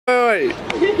Wait.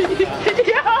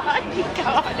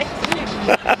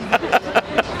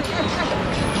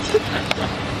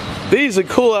 These are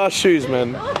cool ass shoes,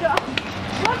 man.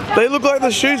 They look like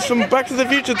the shoes from Back to the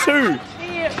Future 2.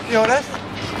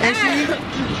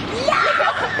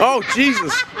 Oh,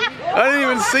 Jesus. I didn't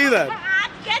even see that.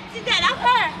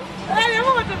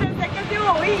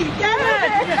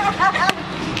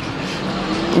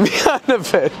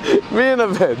 Me in a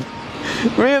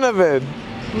bed.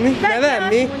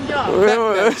 Batman!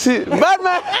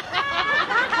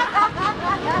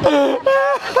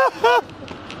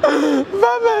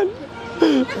 Batman!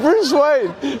 Bruce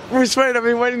Wayne, I've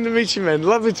been waiting to meet you, man.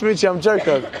 Lovely to meet you, I'm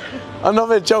Joker.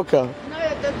 Another Joker.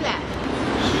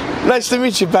 Nice to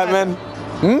meet you, Batman.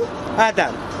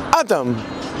 Adam.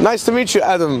 Nice to meet you,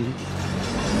 Adam.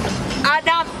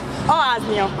 Adam.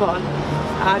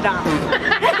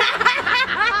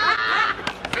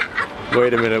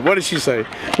 Wait a minute, what did she say?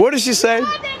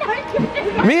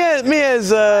 Miez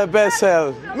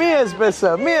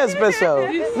Bessel.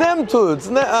 Nem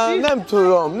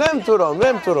turom.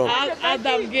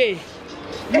 Adam gay.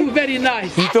 You very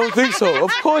nice. You don't think so?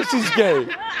 Of course he's gay.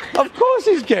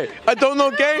 I don't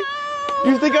know gay?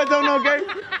 You think I don't know gay?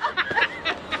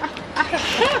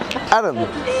 Adam.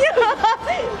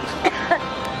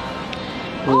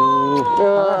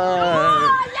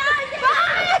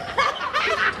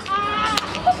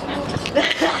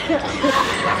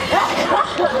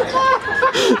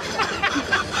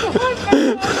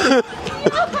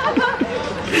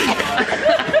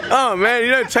 Oh man,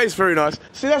 you don't taste very nice.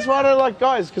 See, that's why I don't like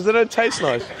guys, because they don't taste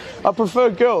nice. I prefer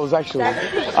girls, actually.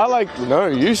 I like, no,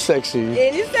 you sexy.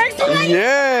 You sexy?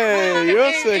 Yeah,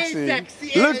 you're sexy.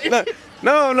 Look,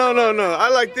 no. I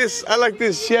like this.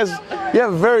 You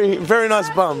have very nice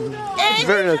bum.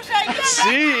 Very nice.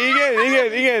 See,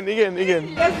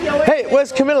 again. Hey,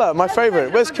 where's Camilla? My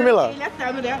favorite. Where's Camilla?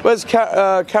 Where's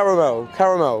Caramel?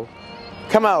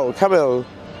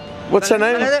 What's her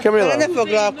name? Camilla.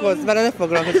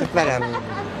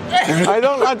 I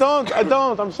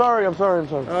don't. I'm sorry. Oh,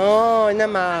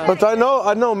 But I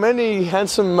know many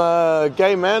handsome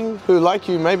gay men who like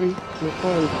you. Maybe.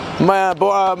 My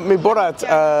Borat.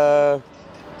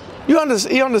 You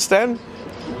understand?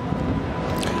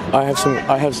 I have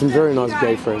some very nice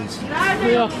gay friends.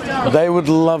 They would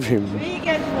love him.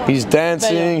 He's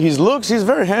dancing. He's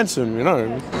very handsome. You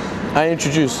know. I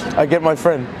get my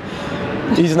friend.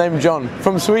 He's named John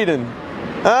from Sweden.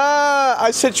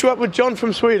 I set you up with John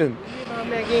from Sweden.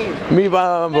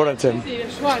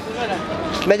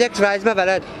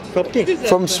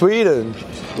 From Sweden.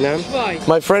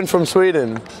 My friend from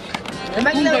Sweden.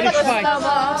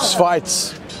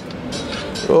 Schweiz.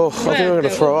 Oh, I think I'm gonna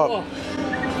throw up.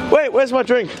 Wait, where's my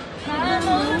drink?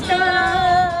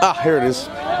 Ah, here it is.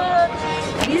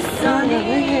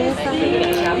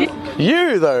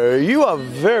 You though, you are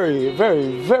very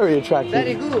attractive.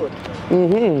 Very good.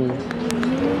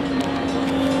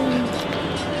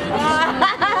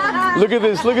 Look at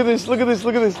this.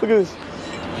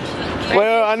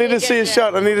 Well, I need to see a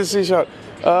shot. Hold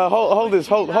this.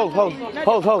 Hold.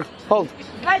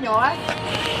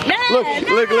 Look.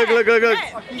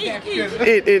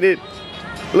 Eat.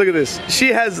 Look at this. She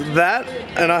has that,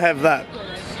 and I have that.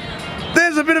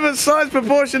 There's a bit of a size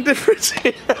proportion difference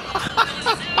here.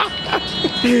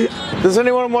 Does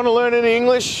anyone want to learn any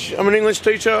English? I'm an English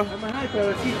teacher.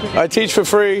 I teach for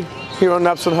free here on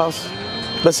Nepsinhaz.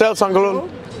 Besel Sangolo.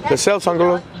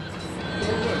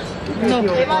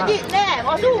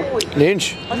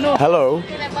 Ninch. Hello.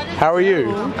 How are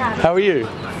you?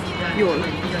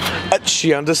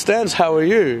 She understands. How are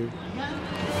you?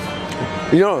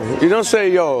 You don't say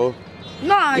yo.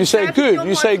 No, you say good.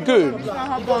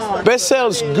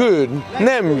 Besel's good.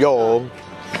 Nem yo.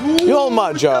 You're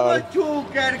Magyar.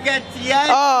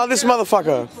 Ah, this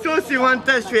motherfucker.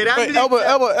 Wait, elbow.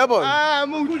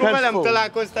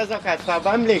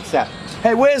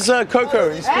 Hey, where's Coco?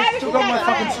 He's still got my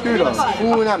fucking scooter.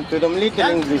 Little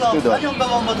English tudod.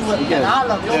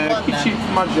 Kicsit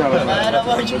Magyar.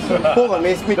 Hova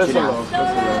mész, mit csinálsz?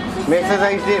 Mész az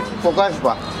egész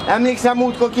fogasba? Emlékszem,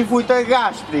 múltkor kifújta a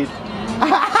gásplit.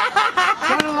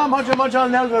 Tanulom magyar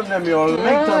nyelven nem jól,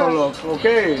 megtanulok,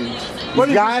 oké?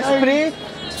 Gásplit?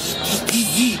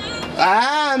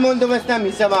 Mondom, ezt nem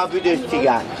hiszem a büdös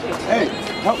cigán. Hey,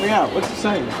 help me out, what's he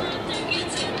saying?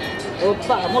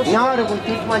 Ne arra, hogy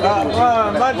tudsz magyarul.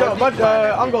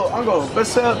 Angol,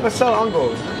 beszél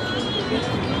angol.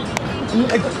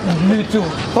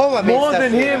 Hova mész? More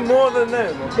than him, more than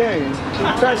them, okay?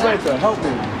 Translator, help me.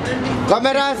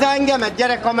 Kamerázz engemet,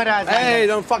 gyere kamerázz engem. Hey,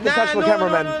 don't fucking touch my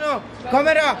cameraman. No.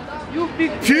 Kamera!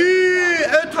 Fű,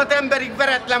 5-6 emberig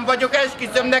veretlen vagyok,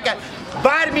 esküszöm neked.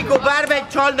 Bármikor bármely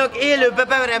csalnak élőbe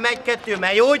beverem egy-kettő,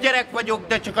 mert jó gyerek vagyok,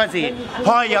 de csak azért.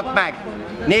 Halljak meg!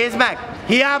 Nézd meg!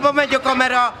 Hiába megy a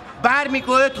kamera,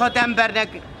 bármikor 5-6 embernek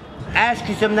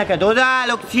esküszöm neked,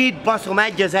 odaállok, szétbaszom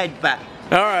egy az egybe.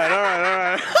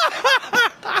 Alright.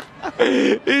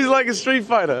 He's like a street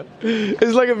fighter.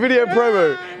 It's like a video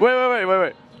promo.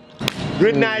 Wait.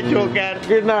 Good night, Joker.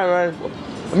 Good night, man.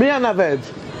 Mia Naved.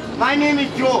 My name is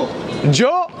Joe.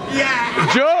 Joe?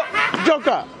 Yeah. Joe?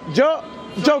 Joker. Joe?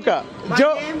 Joker.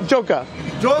 Joe? Joker.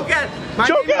 Joker? My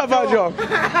Joker about Joe.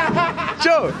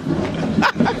 Joe.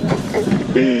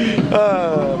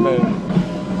 Oh, man.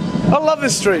 I love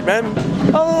this street, man.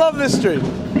 I love this street.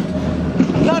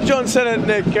 Nagyon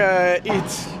szeretnék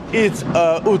itt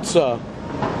utca.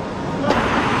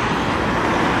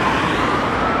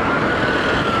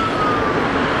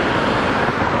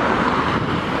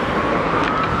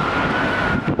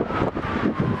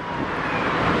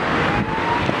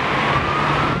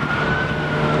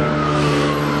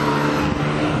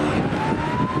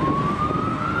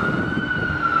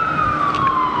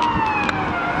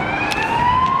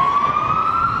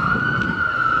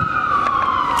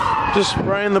 Just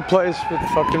spraying the place with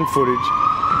fucking footage.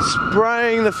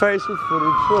 Spraying the face with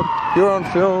footage. Look, you're on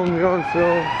film, you're on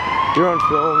film, you're on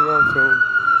film, you're on film.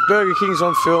 Burger King's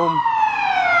on film.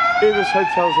 Ibis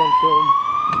Hotel's on film.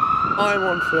 I'm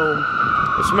on film.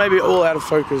 It's maybe all out of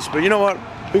focus, but you know what?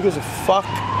 Who gives a fuck?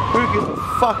 Who gives a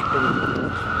fuck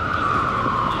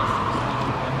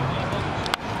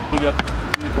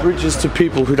anymore? Bridges to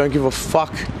people who don't give a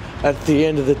fuck at the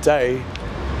end of the day.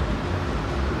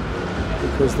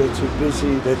 Because they're too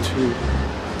busy, they're too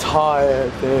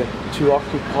tired, they're too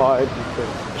occupied with their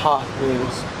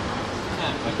partners,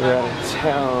 they're out of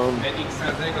town.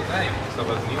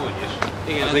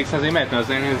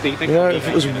 You know, if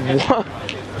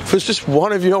it was just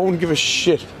one of you, I wouldn't give a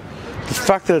shit. The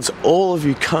fact that it's all of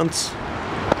you cunts,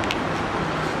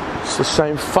 it's the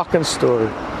same fucking story.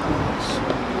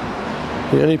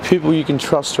 The only people you can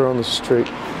trust are on the street.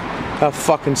 How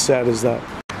fucking sad is that?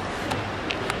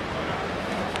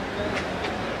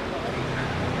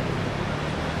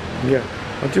 Yeah,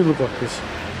 I do look like this.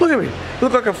 Look at me. I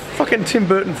look like a fucking Tim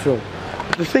Burton film.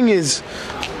 But the thing is,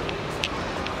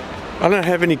 I don't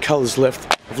have any colours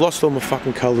left. I've lost all my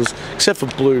fucking colours, except for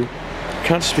blue. I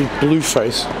can't just be blue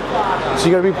face. So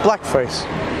you gotta be black face.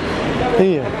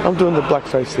 Yeah, I'm doing the black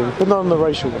face thing, but not on the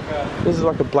racial one. This is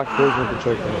like a black version of the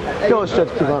joke. Go on, Stretch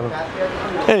Kivano.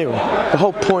 Anyway, the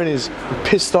whole point is, I'm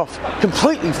pissed off.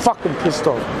 Completely fucking pissed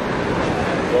off.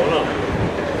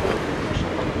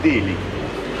 Daily.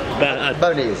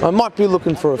 I might be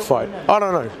looking for a fight. I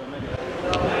don't know.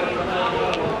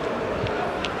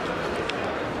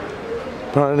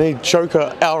 But I need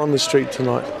Joker out on the street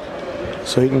tonight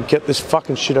so he can get this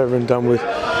fucking shit over and done with.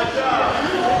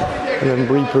 And then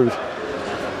reboot.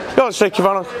 Go on, Stretch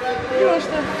Kivano.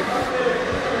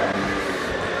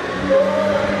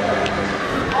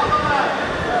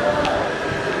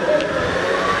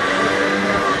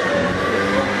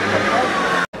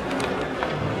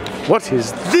 What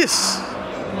is this?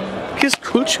 Kiss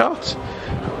cool chart.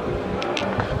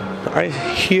 I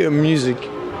hear music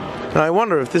and I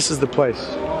wonder if this is the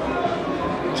place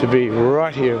to be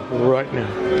right here, right now.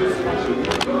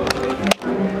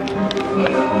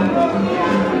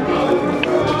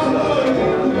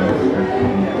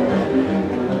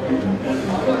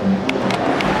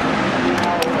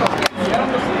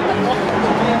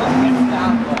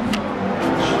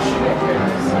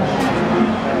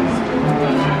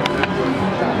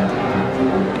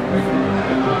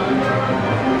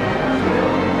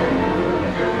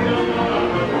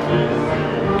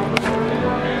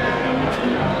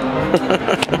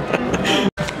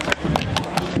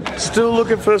 Still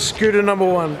looking for scooter number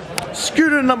one.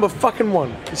 Scooter number fucking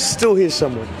one is still here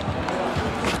somewhere.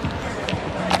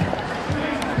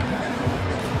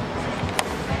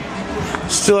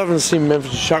 Still haven't seen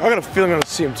Memphis Shark. I got a feeling I'm gonna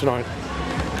see him tonight.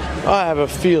 I have a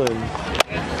feeling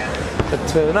that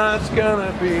tonight's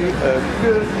gonna be a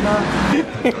good night.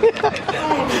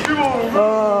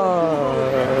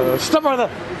 Stop right there.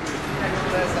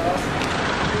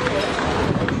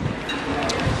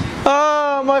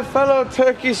 Ah, my fellow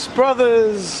Turkish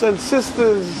brothers and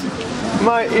sisters,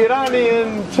 my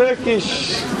Iranian,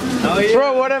 Turkish,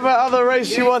 throw whatever other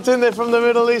race you want in there from the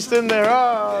Middle East in there.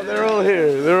 Ah, they're all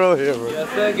here. They're all here, bro. You're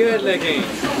so good looking.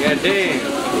 God damn.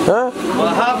 Huh?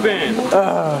 What happened?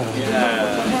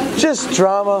 Yeah. Just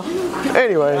drama.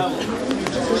 Anyway.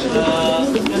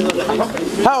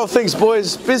 How are things,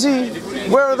 boys? Busy?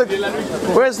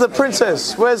 Where's the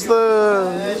princess? Where's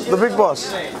the big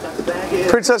boss?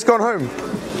 Princess gone home.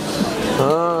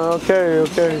 Okay.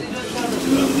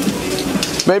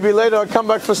 Maybe later I'll come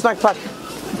back for snack pack.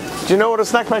 Do you know what a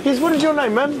snack pack is? What is your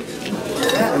name, man?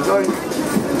 Yeah, enjoy.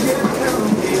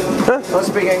 Huh? Don't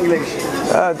speak English.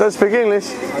 Don't speak English?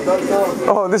 I don't know.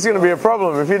 Oh, this is going to be a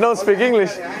problem if you don't speak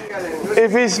English.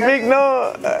 If he speak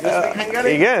no...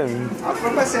 igen.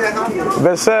 Akkor beszélek angolul.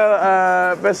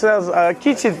 Beszélsz,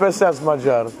 kicsit beszélsz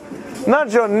magyar.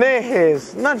 Nagyon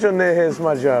nehéz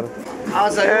magyar.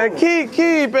 Az a jó.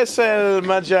 Ki beszél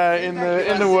magyar in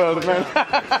the world, man?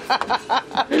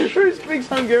 Who speaks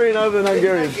Hungarian other than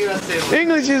Hungarians?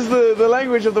 English is the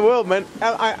language of the world, man.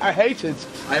 I hate it.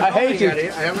 I hate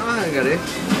it. I am not Hungary.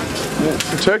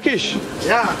 Turkish?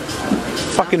 Yeah.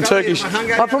 Fucking Turkish.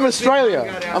 I'm from Australia.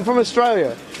 I'm from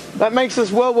Australia. That makes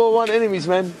us World War I enemies,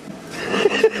 man.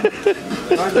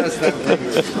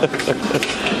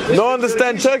 No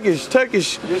understand Turkish.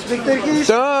 Turkish. You speak Turkish?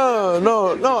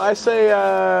 No. I say,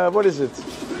 what is it?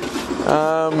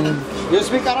 You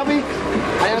speak Arabic?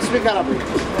 I am speak Arabic.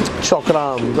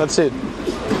 Chokram. That's it.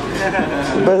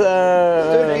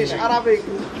 Turkish, Arabic,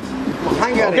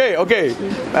 Hungary. Okay.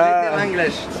 Little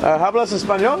English. ¿Hablas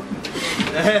español?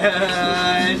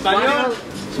 Español?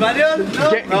 Español?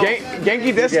 No.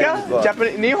 Genki desu ka?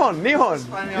 Japanese? Nihon.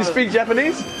 You speak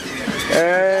Japanese?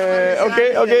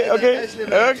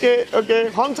 Okay.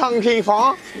 Hong Tong King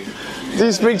Fa. Do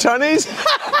you speak Chinese?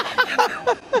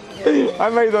 I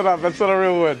made that up. That's not a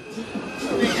real word.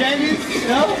 Speak Chinese?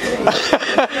 No?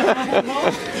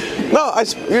 No, I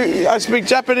speak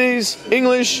Japanese,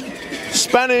 English,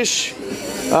 Spanish,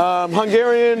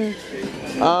 Hungarian,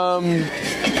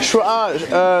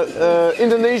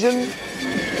 Indonesian,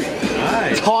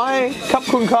 Thai, Cup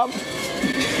Kun Cup.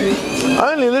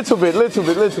 Only a little bit.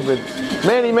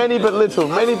 Many but little.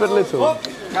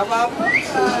 Kebab.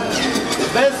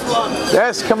 Best one.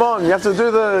 Yes, come on. You have to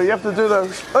do the.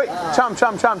 Oi, chum.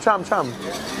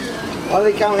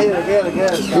 Only come here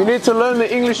again. You need to learn the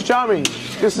English charming.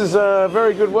 This is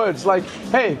very good words like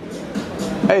hey,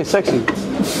 sexy.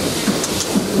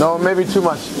 No, maybe too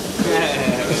much.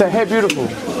 Say hey, beautiful.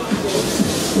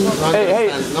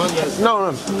 Hey.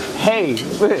 No. Hey.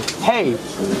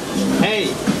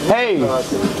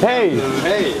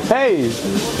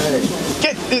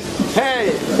 Get it.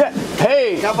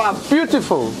 Hey. Kebab.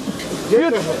 Beautiful.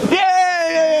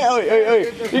 Yeah. Oi.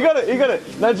 You got it.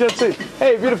 Now just say,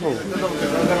 hey, beautiful.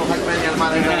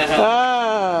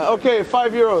 Okay,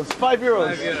 €5.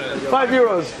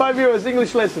 €5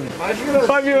 English lesson.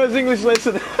 €5 English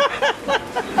lesson.